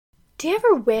Do you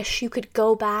ever wish you could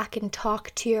go back and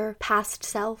talk to your past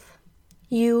self?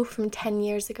 You from 10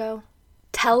 years ago?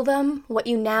 Tell them what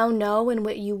you now know and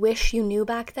what you wish you knew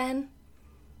back then?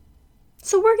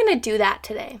 So we're going to do that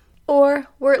today. Or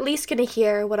we're at least going to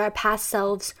hear what our past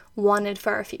selves wanted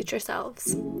for our future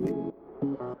selves. The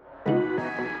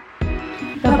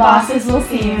bosses will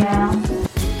see you now.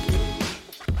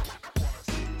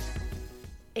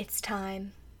 It's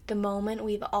time. The moment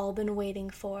we've all been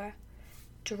waiting for.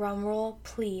 Drumroll,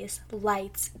 please.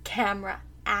 Lights, camera,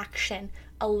 action.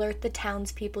 Alert the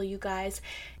townspeople, you guys.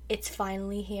 It's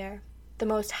finally here. The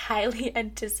most highly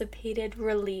anticipated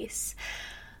release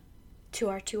to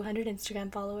our 200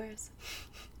 Instagram followers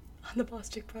on the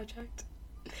Bostic Project.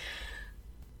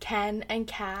 Ken and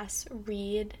Cass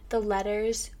read the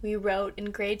letters we wrote in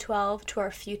grade 12 to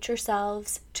our future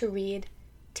selves to read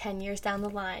 10 years down the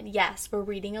line. Yes, we're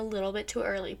reading a little bit too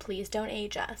early. Please don't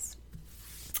age us.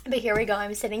 But here we go.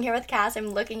 I'm sitting here with Cass. I'm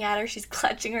looking at her. She's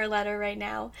clutching her letter right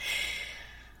now.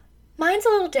 Mine's a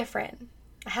little different.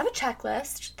 I have a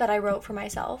checklist that I wrote for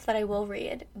myself that I will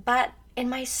read. But in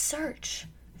my search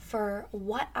for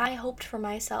what I hoped for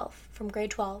myself from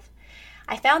grade 12,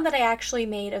 I found that I actually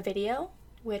made a video,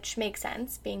 which makes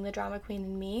sense, being the drama queen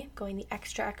in me, going the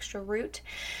extra route.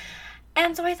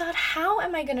 And so I thought, how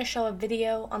am I going to show a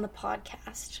video on the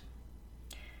podcast?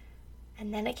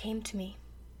 And then it came to me.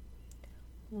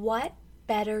 What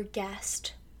better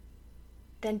guest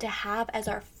than to have as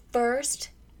our first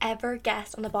ever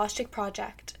guest on the Bostic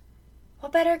Project?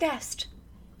 What better guest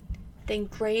than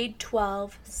grade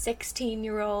 12,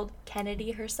 16-year-old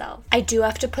Kennedy herself? I do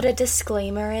have to put a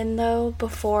disclaimer in, though,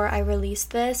 before I release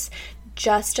this,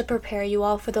 just to prepare you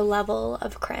all for the level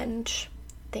of cringe.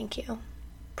 Thank you.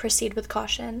 Proceed with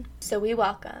caution. So we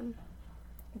welcome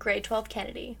grade 12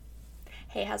 Kennedy.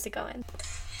 Hey, how's it going?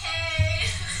 Hey,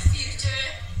 future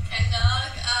Ken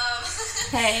Dog.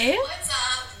 Hey. What's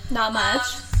up? Not much.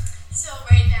 So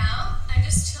right now, I'm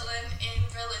just chilling in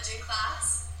religion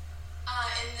class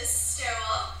in this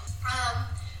stairwell.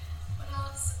 What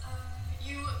else?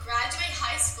 You graduate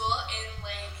high school in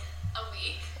like a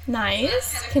week.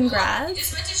 Nice. Cool. Congrats. You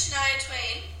just went to Shania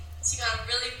Twain. She got a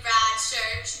really rad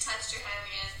shirt. She touched your hand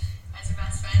again. You guys are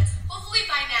best friends. Hopefully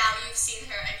by now you've seen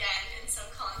her again in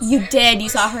some concert. You did. You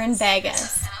saw her in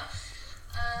Vegas.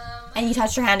 And you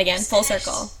touched her hand again. Full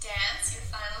circle. Dance, your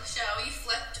final show. You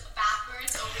flipped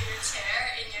backwards over your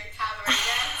chair in your cabaret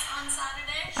dance on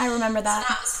Saturday. I remember that.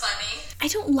 So that was funny. I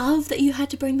don't love that you had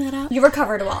to bring that up. You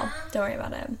recovered well. Don't worry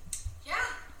about it. Yeah,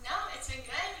 no, it's been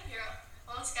good. You're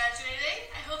almost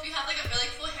graduating. I hope you have like a really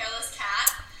cool hairless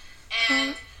cat.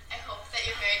 And I hope that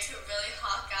you're married to a really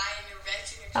hot guy and you're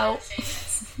rich and you're kind of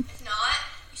famous. If not,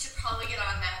 you should probably get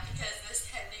on that because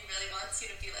this Kennedy really wants you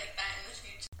to be like that in the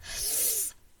future.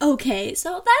 Okay,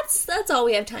 so that's all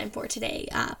we have time for today.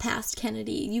 Past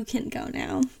Kennedy, you can go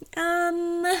now.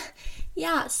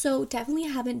 Yeah, so definitely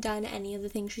haven't done any of the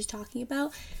things she's talking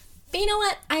about. But you know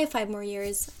what? I have 5 more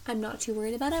years. I'm not too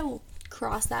worried about it. We'll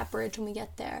cross that bridge when we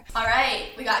get there. All right,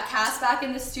 we got Cass back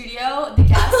in the studio. The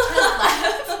guest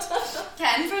has left.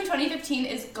 Ken from 2015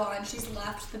 is gone. She's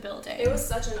left the building. It was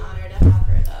such an honor to have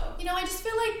her, though. You know, I just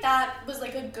feel like that was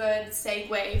like a good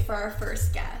segue for our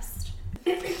first guest.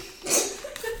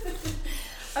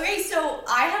 Okay, so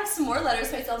I have some more letters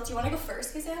myself. Do you want to go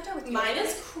first, Cassandra? Mine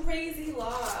is crazy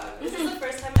long. This is the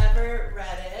first time I ever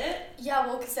read it. Yeah,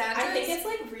 well, Cassandra, I think it's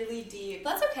like really deep.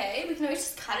 That's okay. We can always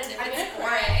just cut it if I'm it's gonna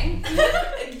boring.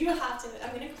 cry. You have to.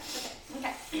 I'm gonna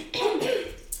cry.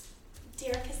 Okay.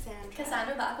 Dear Cassandra.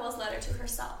 Cassandra Blackwell's letter to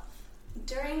herself.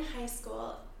 During high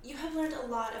school, you have learned a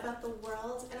lot about the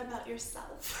world and about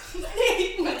yourself. I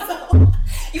hate myself.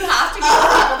 You have to give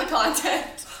people the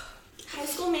content. High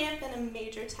school may have been a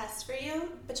major test for you,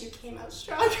 but you came out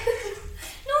stronger.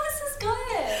 No, this is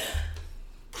good.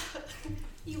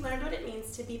 You learned what it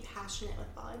means to be passionate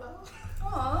with volleyball.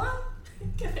 Aww.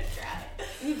 I'm gonna cry.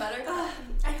 You better cry.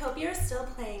 I hope you're still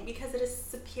playing because it is a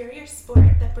superior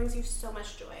sport that brings you so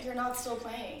much joy. You're not still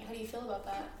playing. How do you feel about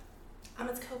that?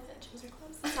 It's COVID. Gyms are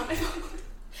closed. It's not my fault.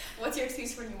 What's your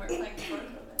excuse for when you weren't playing before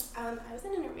COVID? I was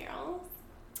in intramural.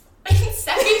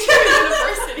 Second year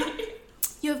university.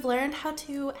 You have learned how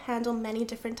to handle many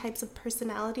different types of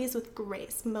personalities with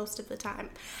grace most of the time,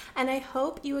 and I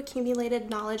hope you accumulated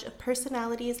knowledge of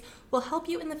personalities will help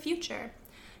you in the future.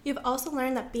 You've also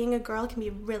learned that being a girl can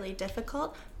be really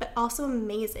difficult, but also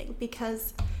amazing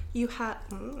because you have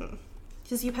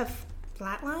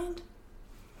flatlined?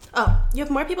 Oh, you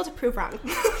have more people to prove wrong.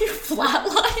 You're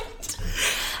flatlined?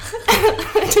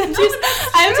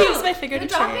 I have to use my finger to You're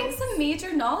dropping trace. some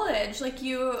major knowledge. Like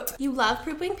you... You love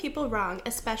proving people wrong,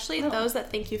 especially those that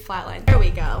think you flatline. There we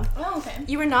go. Oh, okay.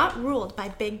 You were not ruled by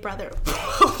Big Brother.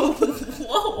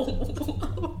 Whoa.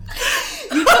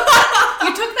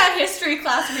 You took that history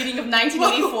class reading of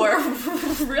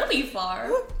 1984 really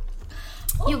far.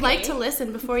 You like Okay. to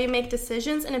listen before you make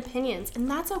decisions and opinions, and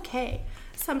that's okay.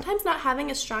 Sometimes not having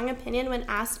a strong opinion when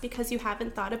asked because you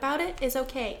haven't thought about it is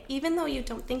okay, even though you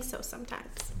don't think so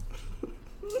sometimes.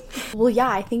 Well, yeah,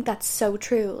 I think that's so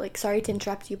true. Like, sorry to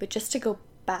interrupt you, but just to go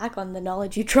back on the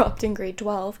knowledge you dropped in grade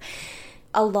 12,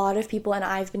 a lot of people, and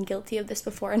I've been guilty of this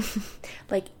before, and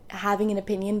like having an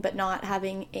opinion but not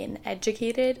having an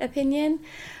educated opinion.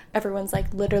 Everyone's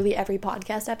like, literally every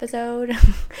podcast episode,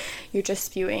 you're just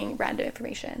spewing random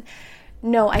information.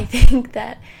 No, I think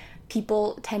that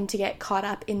people tend to get caught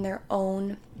up in their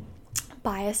own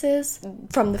biases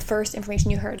from the first information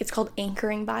you heard. It's called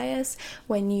anchoring bias,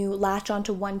 when you latch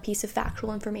onto one piece of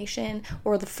factual information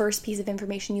or the first piece of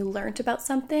information you learned about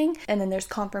something. And then there's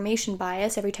confirmation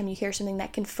bias. Every time you hear something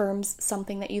that confirms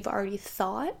something that you've already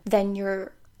thought, then you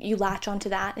latch onto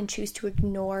that and choose to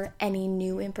ignore any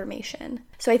new information.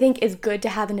 So I think it's good to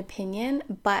have an opinion,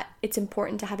 but it's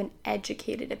important to have an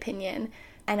educated opinion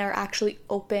and are actually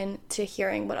open to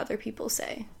hearing what other people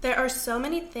say. There are so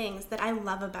many things that I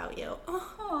love about you.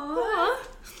 Aww.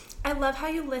 I love how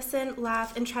you listen,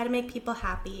 laugh, and try to make people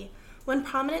happy. One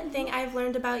prominent thing I've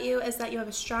learned about you is that you have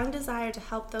a strong desire to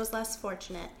help those less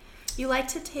fortunate. You like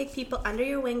to take people under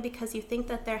your wing because you think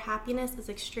that their happiness is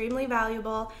extremely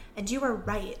valuable, and you are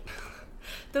right.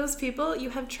 Those people you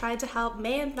have tried to help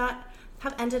may not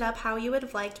have ended up how you would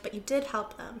have liked, but you did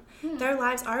help them. Their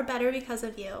lives are better because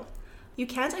of you. You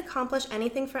can't accomplish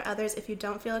anything for others if you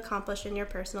don't feel accomplished in your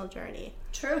personal journey.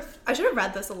 Truth. I should have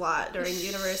read this a lot during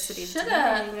university.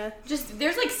 Shoulda. Just,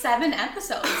 there's like 7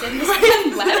 episodes in this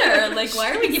one letter. Like,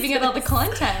 why are we giving out all the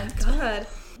content? God.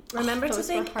 Remember to those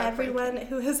were thank heartbreaking. everyone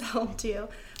who has helped you.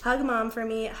 Hug mom for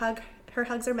me. Her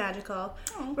hugs are magical.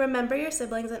 Remember your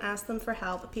siblings and ask them for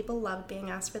help. People love being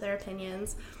asked for their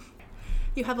opinions.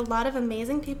 You have a lot of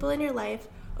amazing people in your life.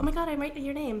 Oh my God, I'm writing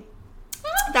your name.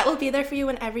 That will be there for you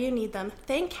whenever you need them.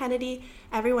 Thank Kennedy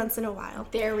every once in a while.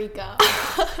 There we go.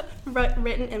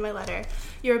 Written in my letter.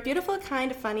 You're beautiful,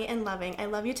 kind, funny, and loving. I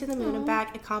love you to the moon and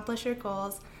back. Accomplish your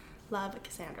goals. Love,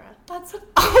 Cassandra. That's a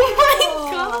Oh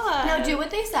my God. Now do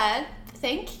what they said.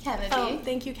 Thank Kennedy. Oh,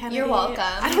 thank you, Kennedy. You're welcome.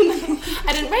 I don't know.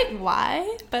 I didn't write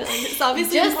why, but it's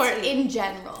obviously Just important. in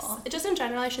general. Just in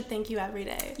general, I should thank you every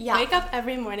day. Yeah. Wake up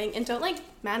every morning and don't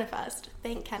manifest.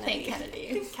 Thank Kennedy. Thank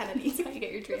Kennedy. Kennedy. That's how you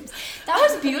get your dreams. That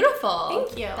was beautiful.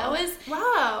 Thank you.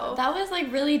 Wow. That was like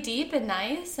really deep and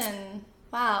nice and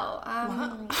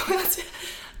wow.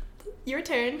 Your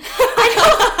turn.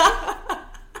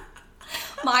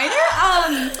 Mine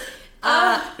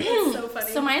are It's so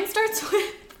funny. so mine starts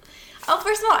with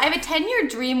first of all, I have a 10-year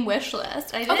dream wish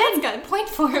list. I didn't that's good. point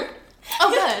for it. Oh,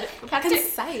 good. Kept it-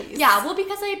 Concise. Yeah, well,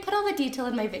 because I put all the detail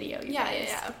in my video, you Yeah, guys.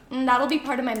 yeah. And that'll be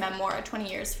part of my memoir 20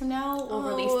 years from now. We'll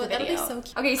release the that'll be video. so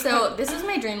cute. Okay, so this is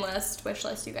my dream list, wish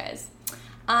list, you guys.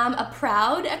 A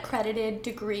proud accredited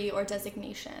degree or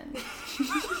designation.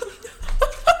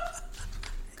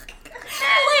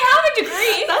 Well, I have a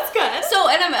degree. That's good. So,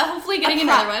 and I'm hopefully getting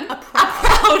another one. A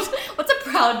proud. What's a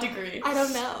proud degree? I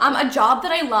don't know. A job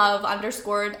that I love,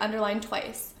 underlined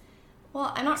twice.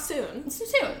 Well, I'm not Soon.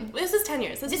 soon. This is 10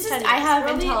 years. This is 10 years. I have We're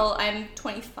only- until I'm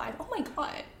 25. Oh my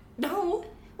god. No.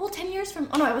 Well, 10 years from.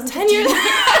 Oh no, I wasn't 10 15. years. I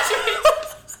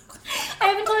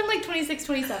have until I'm like 26,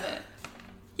 27.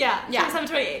 Yeah. Yeah. 27,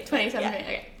 28. 27,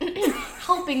 Yeah. 28. Okay.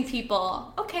 Helping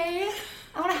people. Okay.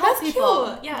 I want to help That's people.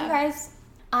 cute. Yeah. You guys.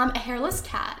 A hairless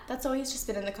cat. That's always just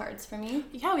been in the cards for me.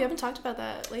 Yeah, we haven't talked about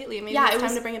that lately. Maybe Yeah, it's it time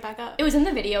was- to bring it back up. It was in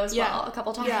the video as Yeah. well a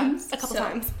couple times. Yeah, a couple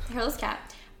times. Hairless cat.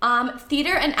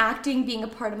 Theater and acting being a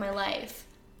part of my life.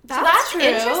 That's true.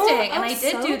 Interesting, and Oh, I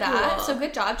did so do that. cool. So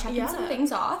good job checking Yeah. some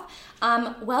things off.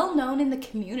 Well known in the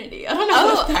community. I don't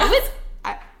know.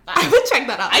 I would check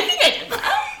that out. I think I did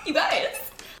that. You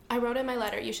guys. I wrote in my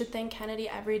letter, you should thank Kennedy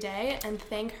every day and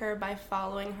thank her by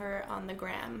following her on the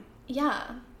gram. Yeah.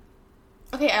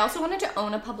 Okay, I also wanted to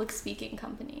own a public speaking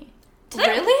company.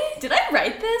 Really? Did I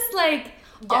write this like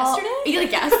Yesterday?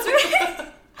 Like yesterday?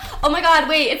 Oh my god,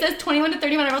 wait, it says 21 to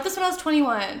 31. I wrote this when I was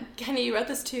 21. Kenny, you wrote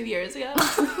this 2 years ago?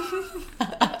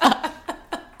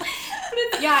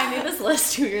 Yeah, I made this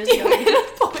list 2 years ago. You made a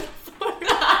point for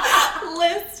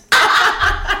list.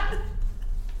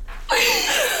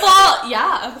 Well,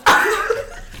 yeah.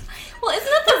 Well, isn't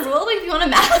that the rule? Like, if you want to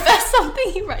manifest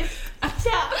something, you write.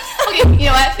 Yeah. Okay, you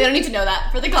know what? They don't need to know that.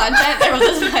 For the content, I wrote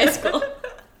this in high school.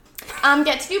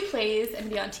 Get to do plays and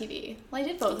be on TV. Well, I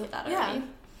did both of that already.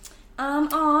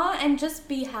 Yeah. And just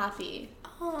be happy.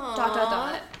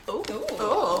 Aww.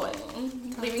 Oh.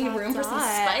 Leaving room for some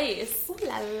spice. Ooh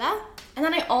la la. And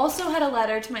then I also had a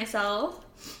letter to myself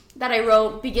that I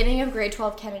wrote beginning of grade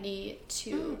 12 Kennedy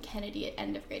to Kennedy at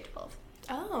end of grade 12.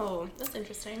 Oh, that's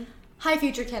interesting. Hi,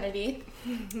 future Kennedy.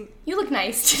 You look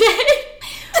nice today.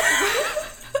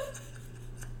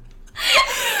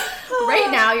 Right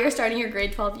now, you're starting your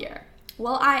grade 12 year.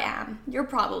 Well, I am. You're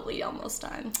probably almost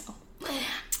done.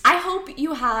 I hope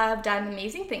you have done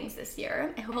amazing things this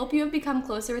year. I hope you have become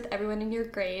closer with everyone in your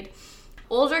grade.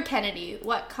 Older Kennedy,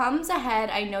 what comes ahead,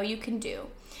 I know you can do.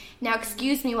 Now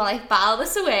excuse me while I file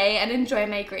this away and enjoy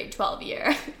my grade 12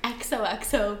 year.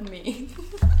 XOXO me.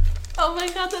 Oh my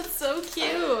god, that's so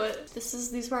cute.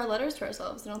 These were our letters to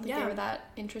ourselves. I don't think they were that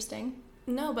interesting.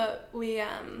 No, but we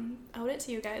owed it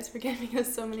to you guys for giving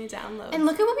us so many downloads. And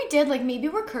look at what we did. Like, maybe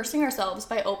we're cursing ourselves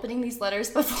by opening these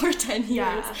letters before 10 years.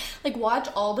 Yeah. Like, watch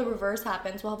all the reverse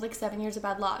happens. We'll have, like, 7 years of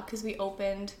bad luck because we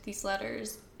opened these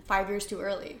letters 5 years too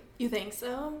early. You think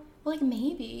so? Well, like,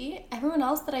 maybe. Everyone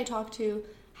else that I talked to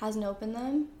hasn't opened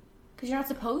them because you're not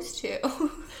supposed to.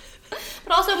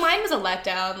 But also, mine was a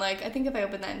letdown. Like, I think if I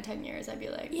opened that in 10 years, I'd be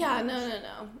like... Yeah, no.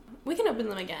 We can open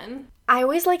them again. I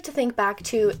always like to think back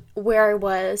to where I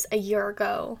was a year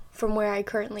ago from where I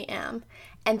currently am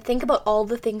and think about all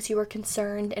the things you were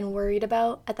concerned and worried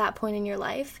about at that point in your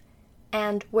life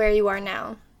and where you are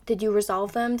now. Did you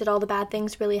resolve them? Did all the bad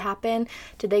things really happen?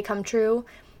 Did they come true?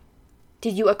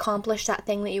 Did you accomplish that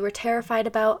thing that you were terrified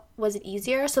about? Was it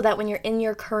easier? So that when you're in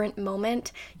your current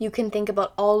moment, you can think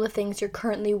about all the things you're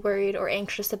currently worried or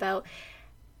anxious about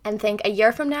and think, a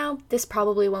year from now, this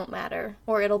probably won't matter,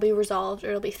 or it'll be resolved, or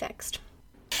it'll be fixed.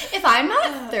 If I'm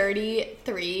not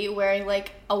 33 wearing,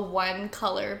 like, a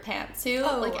one-color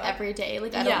pantsuit, every day,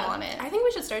 like, I don't want it. I think we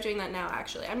should start doing that now,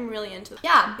 actually. I'm really into that.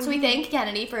 Yeah, so we thank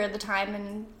Kennedy for the time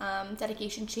and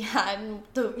dedication she had. And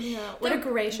what a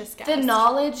gracious guest. The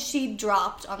knowledge she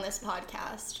dropped on this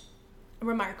podcast.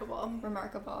 Remarkable.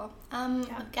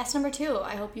 Guest number 2,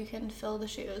 I hope you can fill the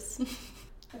shoes.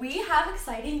 We have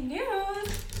exciting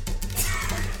news.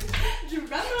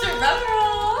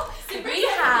 Drumroll. We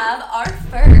have our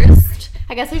first.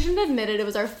 I guess I shouldn't admit it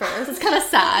was our first. It's kind of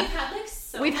sad.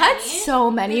 We've had so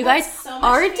many. You guys,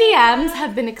 our DMs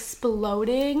have been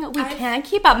exploding. We can't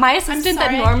keep up. My assistant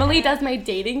that normally does my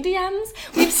dating DMs,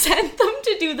 we've sent them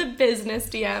to do the business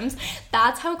DMs.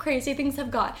 That's how crazy things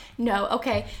have got. No,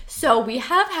 okay. So we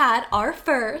have had our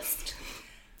first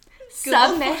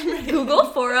Google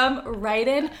Forum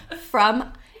write-in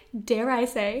from, dare I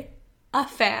say, a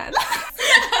fan.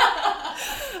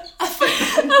 A fan.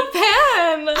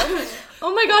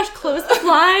 Oh my gosh, close the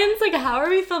blinds. Like, how are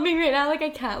we filming right now? Like, I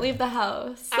can't leave the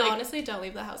house. I like, honestly don't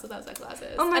leave the house without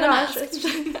sunglasses. Oh my gosh.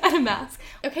 And a mask.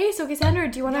 Okay, so Cassandra,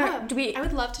 do you want to, I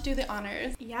would love to do the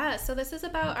honors. Yeah, so this is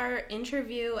about our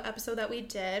interview episode that we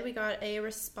did. We got a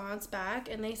response back,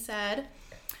 and they said...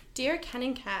 Dear Ken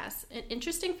and Cass, an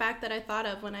interesting fact that I thought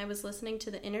of when I was listening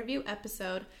to the interview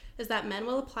episode is that men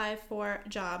will apply for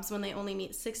jobs when they only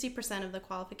meet 60% of the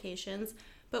qualifications,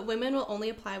 but women will only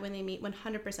apply when they meet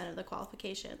 100% of the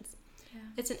qualifications. Yeah.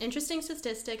 It's an interesting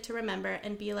statistic to remember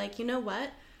and be like, you know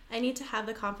what? I need to have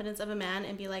the confidence of a man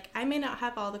and be like, I may not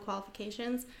have all the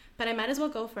qualifications, but I might as well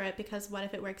go for it because what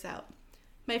if it works out?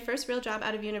 My first real job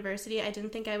out of university I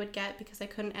didn't think I would get because I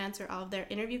couldn't answer all of their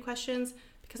interview questions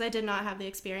because I did not have the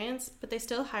experience, but they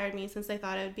still hired me since they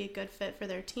thought I would be a good fit for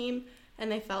their team,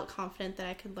 and they felt confident that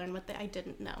I could learn what I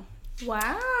didn't know.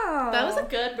 Wow. That was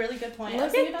a really good point.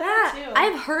 Look at that.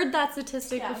 I've heard that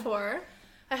statistic before.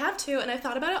 I have too, and I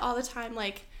thought about it all the time,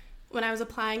 like, when I was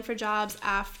applying for jobs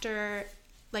after,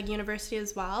 like, university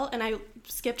as well, and I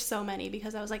skipped so many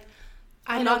because I was like,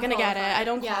 I'm not going to get it. I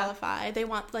don't qualify. They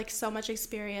want, like, so much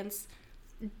experience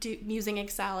using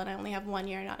Excel, and I only have 1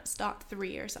 year, not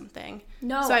 3 or something.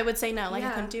 No. So I would say no, like, I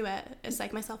couldn't do it. It's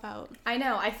psych myself out. I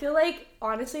know. I feel like,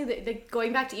 honestly, the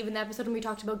going back to even the episode when we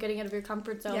talked about getting out of your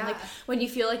comfort zone, like, when you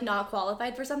feel, like, not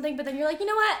qualified for something, but then you're like, you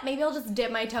know what? Maybe I'll just dip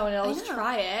my toe and I'll just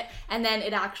try it, and then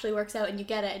it actually works out and you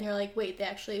get it, and you're like, wait, they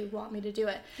actually want me to do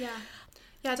it. Yeah.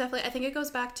 Yeah, definitely. I think it goes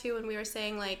back to when we were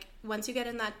saying, like, once you get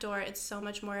in that door, it's so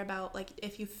much more about, like,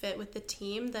 if you fit with the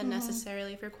team than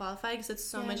necessarily if you're qualified, because it's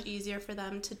so much easier for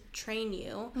them to train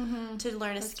you to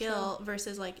learn a skill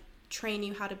versus, like, train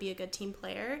you how to be a good team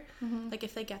player. Like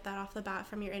if they get that off the bat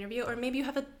from your interview, or maybe you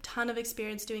have a ton of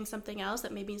experience doing something else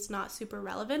that maybe it's not super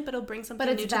relevant, but it'll bring something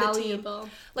new to the team.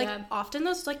 Like often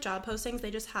those like job postings, they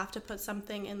just have to put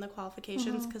something in the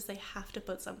qualifications because they have to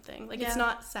put something. Like it's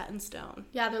not set in stone.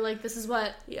 Yeah, they're like, this is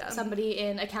what somebody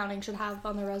in accounting should have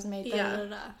on their resume.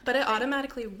 But it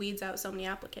automatically weeds out so many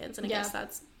applicants, and I guess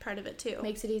that's part of it too.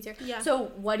 Makes it easier. So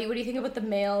what do you think about the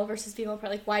male versus female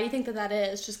part? Like, why do you think that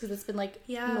is? Just because it's been like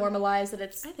normalized that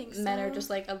it's men are just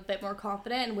like a bit more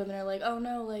confident and women are like, oh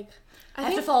no, like I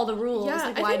have to follow the rules.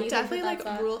 Like, why do you definitely think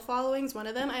like rule following is one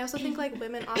of them. I also think like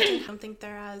women often don't think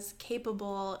they're as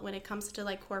capable when it comes to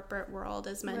like corporate world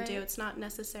as men do. It's not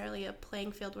necessarily a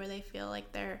playing field where they feel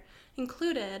like they're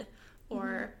included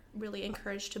or really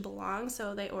encouraged to belong,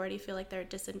 so they already feel like they're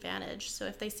disadvantaged. So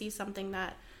if they see something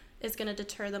that is going to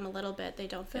deter them a little bit, they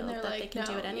don't feel that they can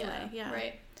do it anyway.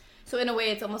 Right. So in a way,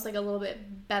 it's almost like a little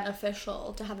bit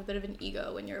beneficial to have a bit of an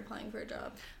ego when you're applying for a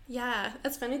job. Yeah,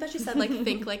 it's funny that you said like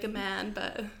think like a man,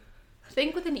 but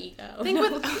think with an ego. Think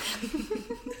with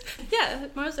yeah,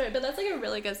 more sorry, but that's like a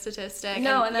really good statistic.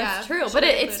 No, and that's true, but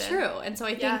it's true, and so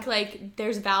I think like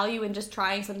there's value in just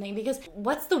trying something, because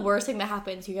what's the worst thing that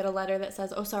happens? You get a letter that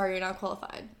says, "Oh, sorry, you're not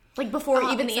qualified." Like before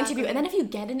even the interview, and then if you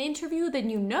get an interview, then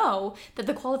you know that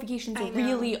the qualifications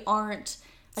really aren't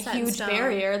a huge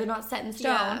barrier. They're not set in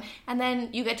stone. And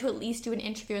then you get to at least do an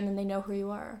interview, and then they know who you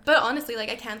are. But honestly, like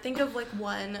I can't think of like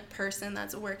one person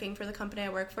that's working for the company I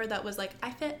work for that was like,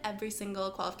 I fit every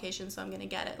single qualification, so I'm gonna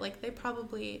get it. Like they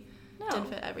probably didn't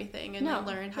fit everything, and they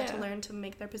had to learn to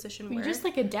make their position work. You just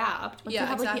like adapt once you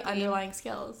have like the underlying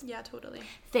skills. Yeah, totally.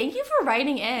 Thank you for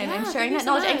writing in and sharing that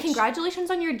knowledge, and congratulations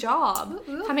on your job.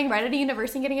 Coming right out of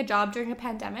university and getting a job during a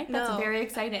pandemic. That's very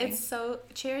exciting. It's so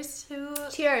cheers.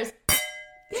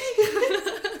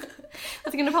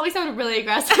 That's gonna probably sound really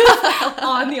aggressive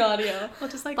on the audio. We'll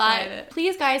just like but write it.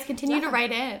 Please guys, continue to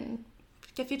write in.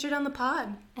 Get featured on the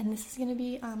pod. And this is going to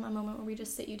be a moment where we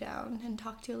just sit you down and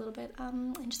talk to you a little bit,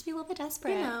 and just be a little bit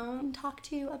desperate, and talk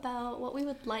to you about what we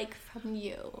would like from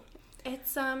you.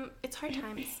 It's hard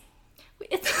times.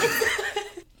 We've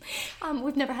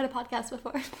never had a podcast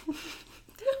before.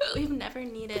 We've never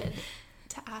needed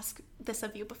to ask this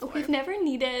of you before. We've never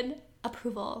needed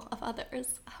approval of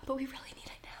others, but we really need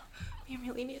it now. We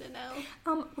really need it now.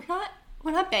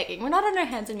 We're not begging. We're not on our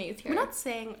hands and knees here. We're not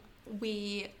saying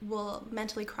we will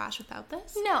mentally crash without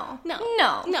this. No.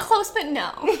 Close, but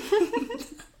no.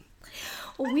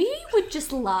 We would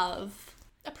just love,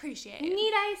 appreciate,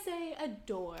 need I say,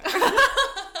 adore.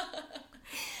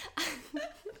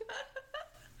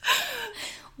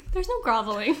 There's no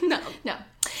groveling. No.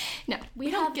 We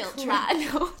have guilt trip.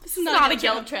 No, this is not a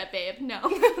guilt trip, babe. No.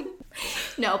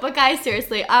 No, but guys,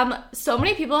 seriously, so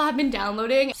many people have been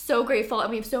downloading. So grateful, and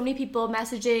we have so many people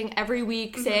messaging every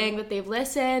week saying that they've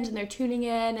listened and they're tuning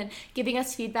in and giving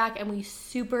us feedback, and we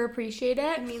super appreciate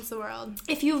it. It means the world.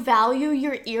 If you value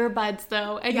your earbuds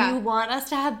though, and you want us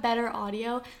to have better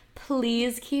audio,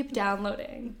 please keep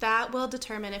downloading. That will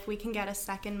determine if we can get a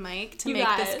second mic to make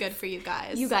this good for you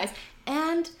guys.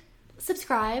 And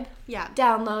subscribe,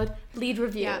 download, leave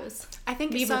reviews. I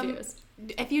think reviews.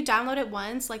 If you download it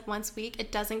once a week,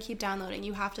 it doesn't keep downloading.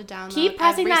 You have to download. Keep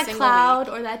pressing that cloud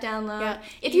week. Or that download. Yeah,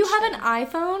 if you have an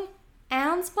iPhone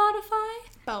and Spotify,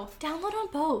 both. Download on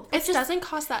both. It doesn't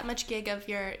cost that much gig of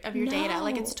your data.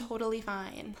 Like it's totally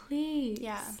fine. Please.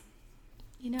 Yeah.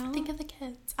 You know? Think of the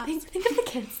kids. Think of the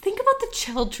kids. Think about the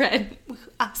children.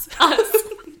 Us.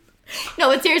 No,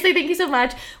 but seriously, thank you so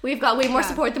much. We've got way more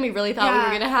support than we really thought we were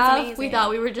going to have. We thought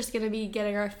we were just going to be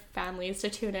getting our families to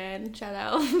tune in. Shout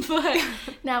out. But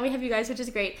now we have you guys, which is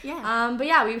great. Yeah. But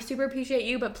yeah, we super appreciate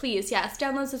you. But please,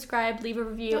 download, subscribe, leave a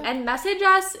review, and message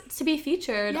us to be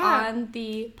featured on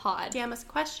the pod. DM us a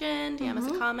question, DM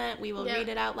us a comment. We will read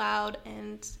it out loud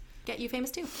and get you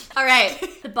famous too. All right.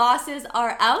 The bosses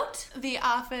are out. The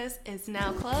office is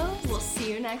now closed. We'll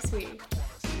see you next week.